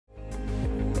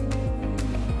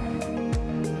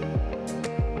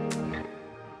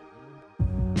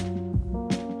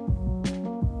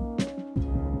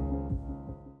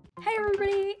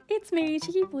it's me,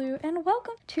 ChikkyBlue, and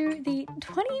welcome to the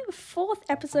 24th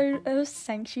episode of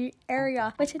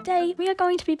Sanctuaria, where today we are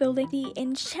going to be building the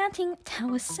Enchanting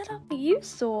Tower setup that you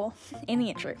saw in the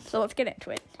intro. So let's get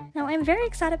into it. Now, I'm very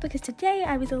excited because today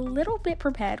I was a little bit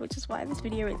prepared, which is why this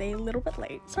video is a little bit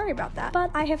late. Sorry about that.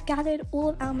 But I have gathered all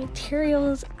of our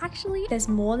materials. Actually, there's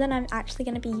more than I'm actually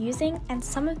going to be using, and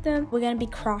some of them we're going to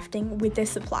be crafting with their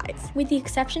supplies. With the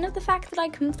exception of the fact that I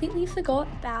completely forgot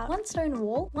about one stone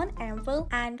wall, one anvil,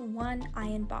 and one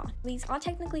iron bar. These are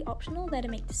technically optional, they're to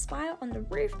make the spire on the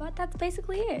roof, but that's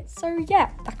basically it. So yeah,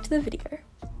 back to the video.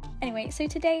 Anyway, so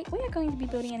today we are going to be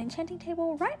building an enchanting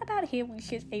table right about here,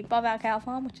 which is above our cow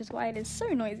farm, which is why it is so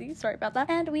noisy, sorry about that.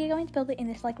 And we are going to build it in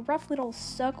this like rough little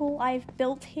circle I've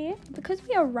built here. Because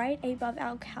we are right above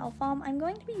our cow farm, I'm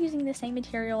going to be using the same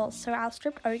material, so our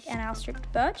stripped oak and our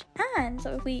stripped birch. And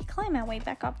so if we climb our way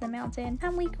back up the mountain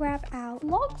and we grab our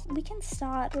logs, we can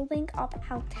start building up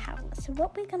our tower. So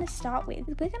what we're going to start with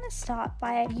is we're going to start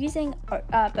by using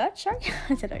birch, sorry,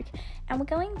 I said oak. And we're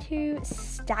going to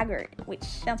stagger it, which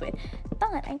sounds weird.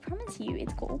 But I promise you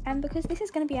it's cool. And because this is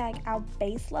going to be like our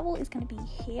base level is going to be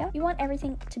here, you want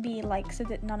everything to be like so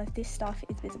that none of this stuff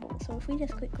is visible. So if we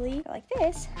just quickly go like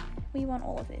this, we want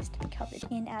all of this to be covered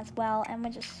in as well. And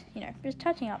we're just, you know, just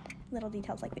touching up little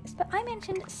details like this. But I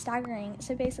mentioned staggering,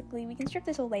 so basically we can strip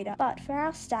this all later. But for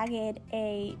our staggered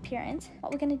appearance,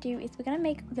 what we're going to do is we're going to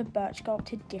make the birch go up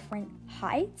to different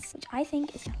heights, which I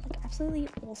think is going to look absolutely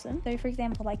awesome. So for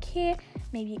example, like here,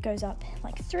 maybe it goes up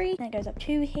like 3, then it goes up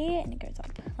 2 here, and it goes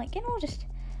up like, you know, just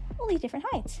all these different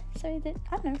heights. So that,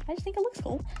 I don't know, I just think it looks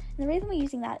cool. And the reason we're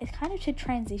using that is kind of to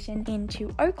transition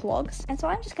into oak logs. And so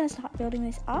I'm just going to start building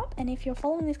this up. And if you're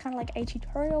following this kind of like a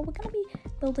tutorial, we're going to be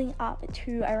building up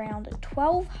to around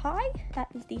 12 high. That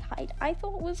is the height I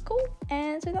thought was cool.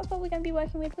 And so that's what we're going to be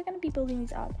working with. We're going to be building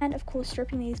these up. And of course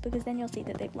stripping these, because then you'll see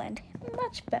that they blend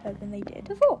much better than they did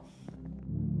before.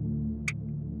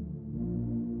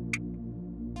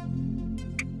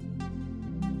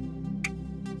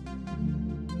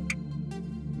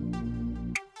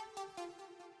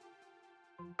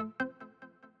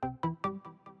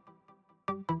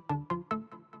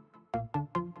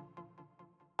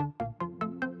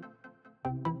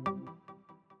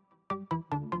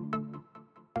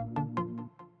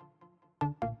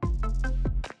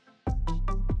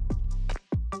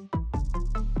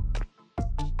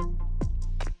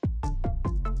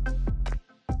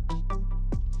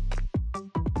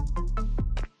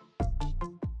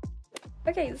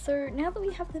 Okay, so now that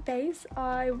we have the base,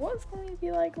 I was going to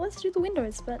be like, let's do the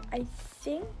windows, but I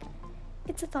think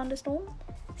it's a thunderstorm.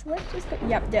 So let's just go,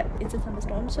 yep, it's a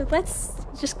thunderstorm. So let's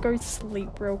just go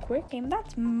sleep real quick. And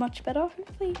that's much better.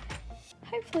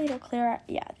 Hopefully it'll clear out.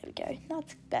 Yeah, there we go.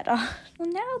 That's better. Well,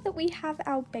 now that we have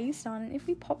our base done, if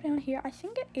we pop down here, I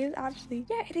think it is actually,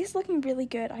 yeah, it is looking really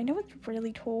good. I know it's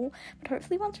really tall, but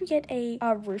hopefully once we get a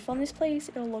roof on this place,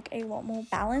 it'll look a lot more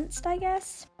balanced, I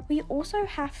guess. We also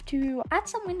have to add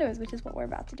some windows, which is what we're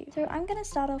about to do. So I'm going to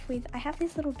start off with, I have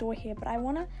this little door here, but I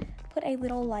want to put a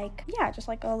little like, yeah, just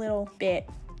like a little bit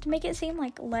to make it seem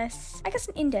like less, I guess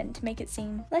an indent to make it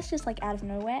seem less just like out of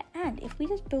nowhere. And if we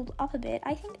just build up a bit,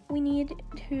 I think we need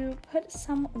to put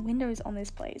some windows on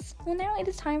this place. Well, now it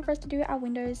is time for us to do our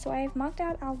windows. So I have marked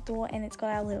out our door and it's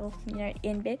got our little, you know,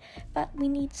 in bit, but we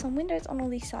need some windows on all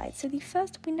these sides. So the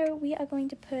first window we are going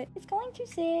to put, it's going to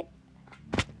sit,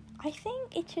 I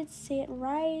think it should sit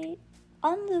right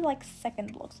on the like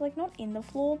second block. So like not in the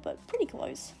floor, but pretty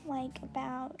close, like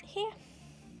about here.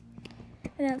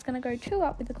 And then it's going to go 2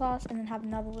 up with the glass and then have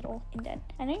another little indent.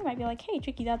 I know you might be like, hey,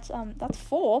 Chicky, that's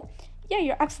 4. Yeah,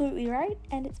 you're absolutely right.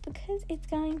 And it's because it's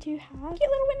going to have a cute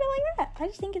little window like that. I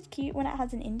just think it's cute when it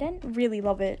has an indent. Really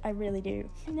love it. I really do.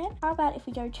 And then how about if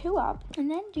we go 2 up and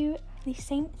then do the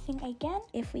same thing again?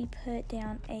 If we put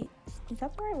down is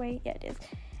that the right way? Yeah, it is.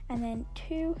 And then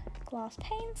 2 glass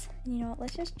panes. And you know what,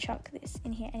 let's just chuck this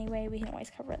in here anyway. We can always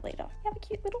cover it later. We have a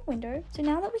cute little window. So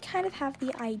now that we kind of have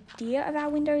the idea of our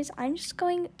windows, I'm just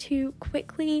going to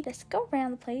quickly just go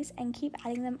around the place and keep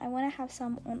adding them. I want to have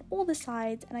some on all the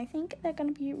sides, and I think they're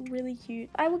going to be really cute.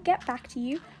 I will get back to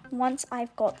you once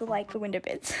I've got the window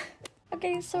bits.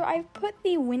 Okay, so I've put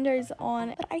the windows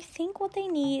on, but I think what they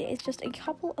need is just a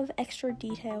couple of extra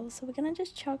details. So we're gonna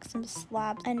just chuck some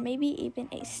slabs and maybe even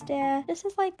a stair. This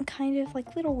is like kind of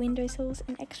like little windowsills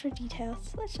and extra details.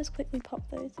 So let's just quickly pop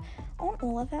those on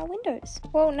all of our windows.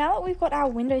 Well, now that we've got our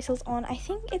windowsills on, I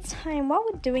think it's time, while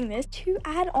we're doing this, to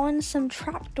add on some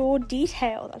trapdoor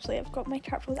details. Actually, I've got my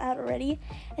trapdoors out already,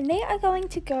 and they are going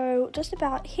to go just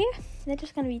about here. They're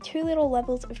just going to be 2 little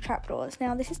levels of trapdoors.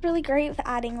 Now, this is really great for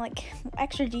adding like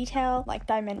extra detail, like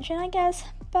dimension, I guess,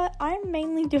 but I'm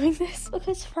mainly doing this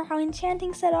because for our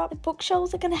enchanting setup, the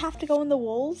bookshelves are going to have to go on the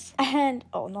walls, and,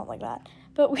 oh, not like that,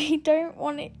 but we don't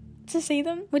want it to see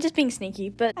them. We're just being sneaky,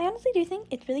 but I honestly do think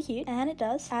it's really cute and it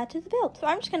does add to the build. So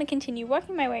I'm just going to continue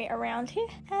working my way around here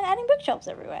and adding bookshelves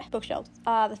everywhere. Bookshelves.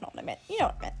 That's not what I meant. You know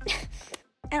what I meant.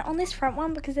 And on this front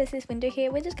one, because there's this window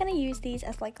here, we're just going to use these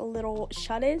as like little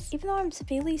shutters, even though I'm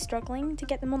severely struggling to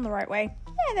get them on the right way.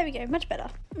 Yeah, there we go, much better.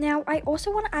 Now, I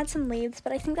also want to add some leaves,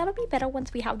 but I think that'll be better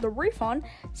once we have the roof on.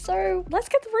 So let's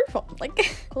get the roof on. Like,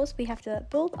 of course, we have to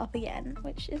build up again,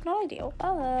 which is not ideal, but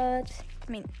I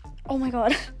mean, oh my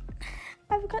god.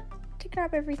 I forgot to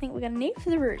grab everything we're gonna need for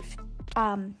the roof.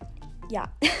 Yeah.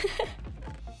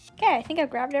 Okay, I think I've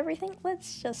grabbed everything.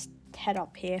 Let's just head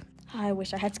up here. I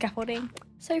wish I had scaffolding.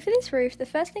 So for this roof, the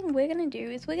first thing we're gonna do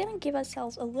is we're gonna give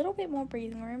ourselves a little bit more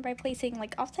breathing room by placing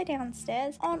like upside down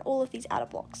stairs on all of these outer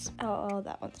blocks. Oh,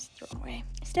 that one's the wrong way.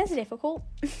 Stairs are difficult.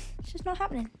 It's just not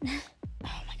happening.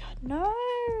 Oh my god, no.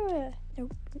 No,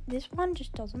 this one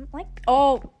just doesn't like,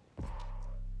 oh.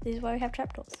 This is why we have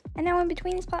trapdoors. And now in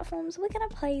between these platforms, we're going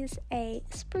to place a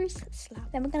spruce slab.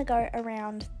 Then we're going to go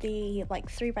around the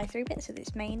like 3x3 bit, so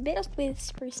this main bit, just with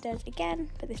spruce stairs again,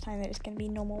 but this time they're just going to be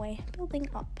normal way building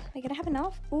up. We're going to have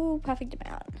enough. Ooh, perfect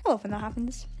amount. How often that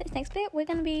happens. This next bit, we're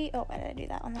going to be, oh, why did I do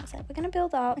that on that side? We're going to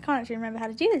build up. I can't actually remember how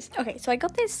to do this. Okay, so I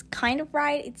got this kind of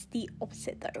right. It's the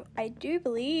opposite though. I do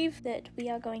believe that we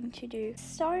are going to do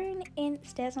stone in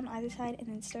stairs on either side and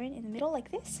then stone in the middle like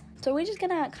this. So we're just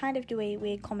going to kind of do a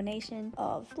weird combination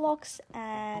of blocks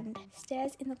and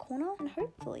stairs in the corner, and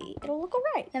hopefully it'll look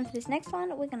alright. Then for this next one,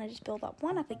 we're going to just build up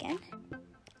one up again,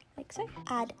 like so.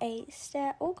 Add a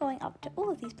stair all going up to all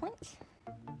of these points.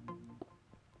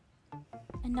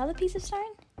 Another piece of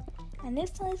stone, and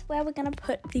this is where we're going to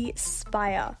put the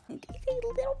spire. It's a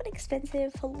little bit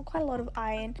expensive for quite a lot of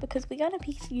iron because we're going to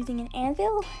be using an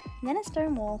anvil and then a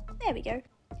stone wall. There we go.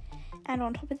 And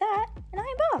on top of that, an iron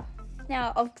bar.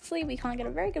 Now, obviously, we can't get a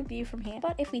very good view from here,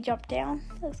 but if we jump down,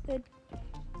 that's good.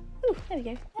 Ooh, there we go.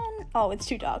 And, oh, it's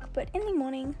too dark, but in the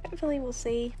morning, hopefully we'll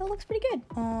see. It looks pretty good.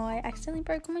 Oh, I accidentally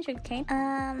broke all my sugarcane.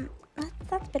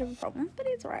 That's a bit of a problem, but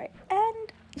it's alright.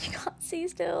 And you can't see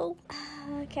still.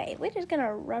 Okay, we're just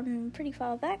gonna run pretty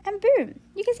far back, and boom,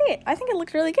 you can see it. I think it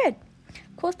looks really good.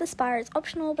 Of course, the spire is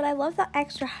optional, but I love the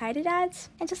extra height it adds.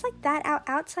 And just like that, our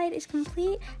outside is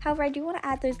complete. However, I do want to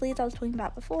add those leaves I was talking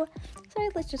about before. So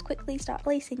let's just quickly start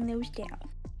placing those down.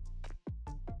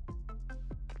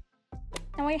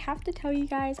 Now I have to tell you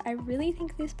guys, I really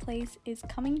think this place is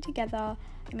coming together.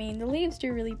 I mean, the leaves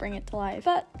do really bring it to life,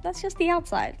 but that's just the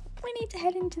outside. We need to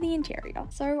head into the interior.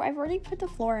 So I've already put the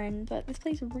floor in, but this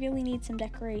place really needs some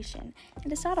decoration. And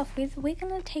to start off with, we're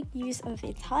going to take use of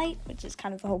its height, which is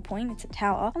kind of the whole point, it's a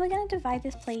tower, and we're going to divide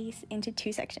this place into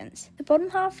two sections. The bottom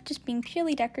half just being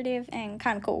purely decorative and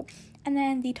kind of cool, and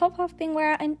then the top half being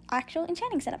where an actual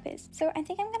enchanting setup is. So I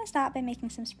think I'm going to start by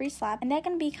making some spruce slab, and they're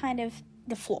going to be kind of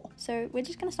the floor. So we're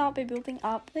just going to start by building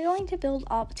up. We're going to build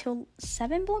up till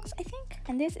 7 blocks, I think,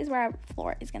 and this is where our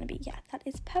floor is going to be. Yeah, that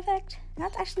is perfect. And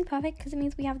that's actually perfect because it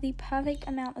means we have the perfect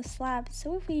amount of slabs.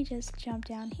 So if we just jump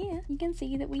down here, you can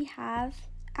see that we have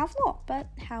our floor. But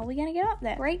how are we going to get up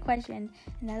there? Great question.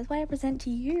 And that is why I present to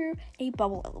you a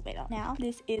bubble elevator. Now,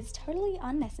 this is totally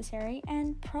unnecessary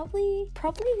and probably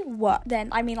work. Then,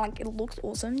 I mean, like, it looks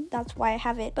awesome. That's why I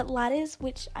have it. But ladders,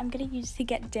 which I'm going to use to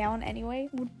get down anyway,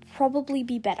 would probably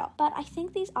be better. But I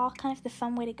think these are kind of the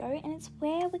fun way to go. And it's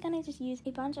where we're going to just use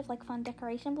a bunch of, like, fun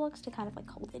decoration blocks to kind of, like,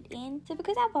 hold it in. So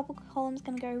because our bubble column is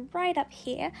going to go right up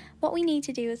here, what we need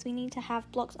to do is we need to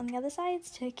have blocks on the other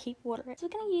sides to keep water in. So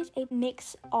we're going to use a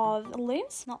mix of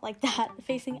looms, not like that,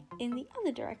 facing in the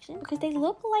other direction, because they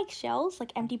look like shelves,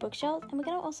 like empty bookshelves. And we're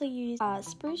going to also use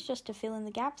spruce just to fill in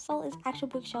the gaps, so as actual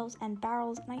bookshelves and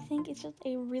barrels, and I think it's just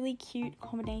a really cute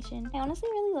combination. I honestly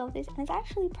really love this, and it's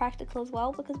actually practical as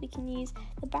well, because we can use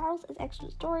the barrels as extra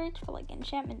storage for like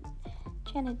enchanted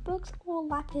books or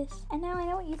lapis. And now I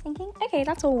know what you're thinking. Okay,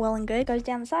 that's all well and good, goes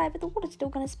down the side, but the water's still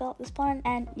going to spill up the spawn.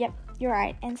 And yep, you're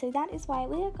right. And so that is why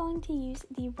we are going to use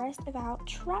the rest of our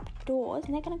trap doors,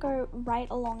 and they're going to go right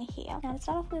along here. Now to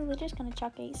start off with, we're just going to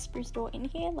chuck a spruce door in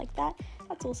here like that.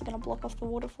 That's also going to block off the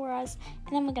water for us,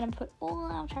 and then we're going to put all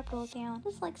our trap doors down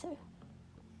just like so.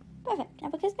 Perfect. Now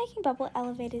because making bubble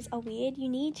elevators are weird, you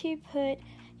need to put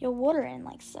your water in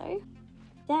like so.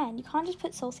 then you can't just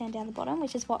put soul sand down the bottom,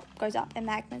 which is what goes up and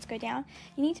magmas go down.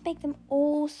 You need to make them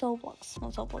all soul blocks,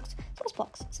 not soul blocks, source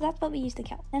blocks. So that's what we use the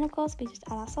kelp. Then of course we just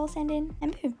add our soul sand in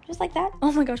and boom, just like that.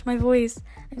 Oh my gosh, my voice.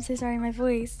 I'm so sorry, my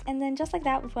voice. And then just like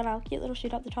that, we've got our cute little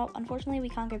chute up the top. Unfortunately, we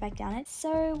can't go back down it.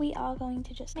 So we are going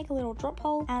to just make a little drop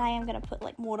hole, and I am going to put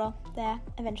like water there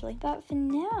eventually. But for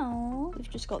now, we've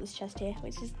just got this chest here,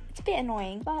 which is, it's a bit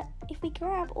annoying. But if we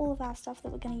grab all of our stuff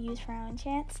that we're going to use for our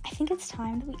enchants, I think it's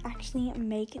time that we actually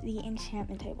make the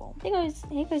enchantment table. Here goes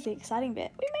the exciting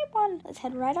bit. We made one. Let's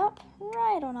head right up,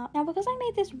 right on up. Now, because I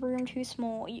made this room too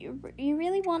small, you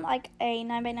really want like a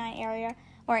 9x9 area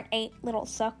or an 8 little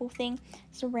circle thing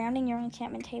surrounding your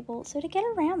enchantment table. So to get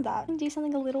around that, and do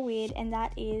something a little weird, and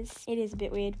that is, it is a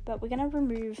bit weird, but we're gonna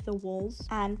remove the walls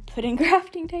and put in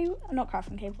crafting tables.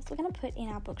 We're gonna put in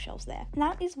our bookshelves there. And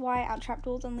that is why our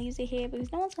trapdoors and leaves are here,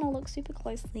 because no one's gonna look super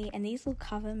closely, and these will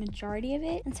cover majority of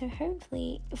it. And so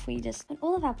hopefully, if we just put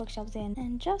all of our bookshelves in,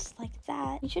 and just like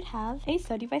that, we should have a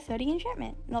 30x30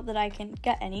 enchantment. Not that I can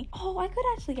get any. Oh, I could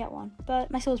actually get one, but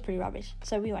my sword's pretty rubbish,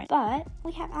 so we won't. But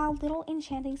we have our little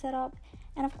enchanting setup,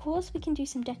 and of course we can do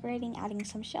some decorating, adding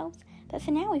some shelves, but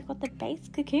for now we've got the base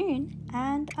cocoon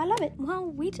and I love it. Well,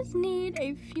 we just need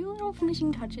a few little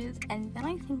finishing touches and then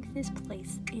I think this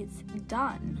place is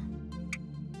done.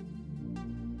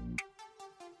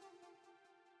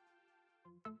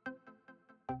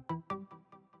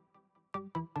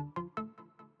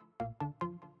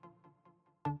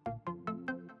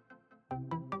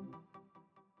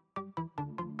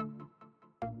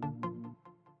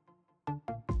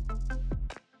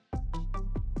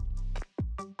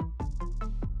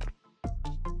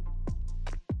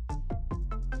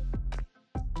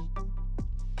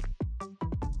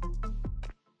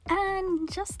 And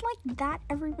just like that,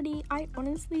 everybody, I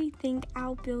honestly think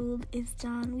our build is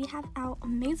done. We have our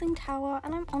amazing tower,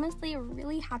 and I'm honestly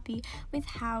really happy with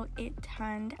how it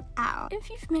turned out. If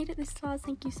you've made it this far,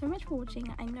 thank you so much for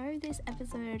watching. I know this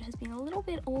episode has been a little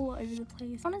bit all over the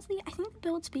place. Honestly, I think the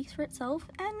build speaks for itself,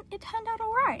 and it turned out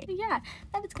alright. So yeah,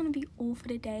 that is going to be all for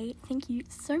today. Thank you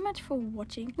so much for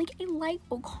watching. Leave a like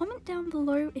or comment down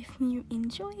below if you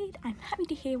enjoyed. I'm happy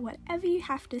to hear whatever you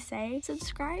have to say.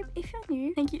 Subscribe if you're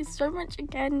new. Thank you so much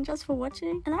again just for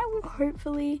watching, and I will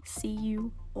hopefully see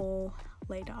you all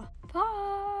later.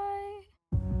 Bye.